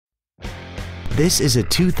This is a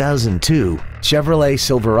 2002 Chevrolet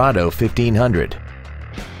Silverado 1500.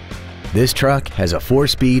 This truck has a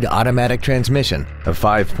 4-speed automatic transmission, a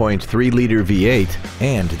 5.3-liter V8,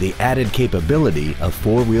 and the added capability of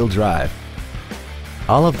 4-wheel drive.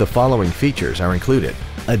 All of the following features are included: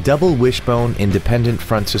 a double wishbone independent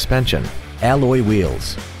front suspension, alloy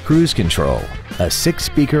wheels, cruise control, a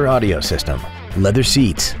 6-speaker audio system, leather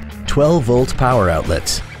seats, 12-volt power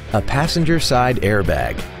outlets, a passenger side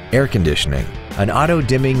airbag, air conditioning, an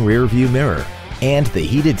auto-dimming rear-view mirror, and the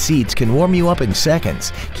heated seats can warm you up in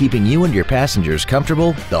seconds, keeping you and your passengers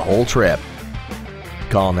comfortable the whole trip.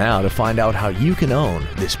 Call now to find out how you can own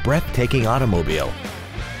this breathtaking automobile.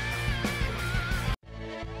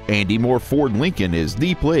 Andy Moore Ford Lincoln is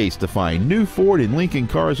the place to find new Ford and Lincoln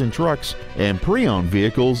cars and trucks and pre-owned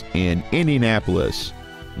vehicles in Indianapolis.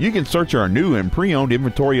 You can search our new and pre-owned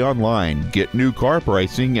inventory online, get new car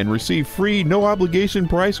pricing, and receive free no-obligation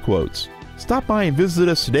price quotes. Stop by and visit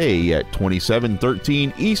us today at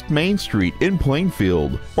 2713 East Main Street in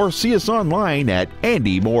Plainfield, or see us online at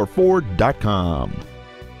andymoreford.com.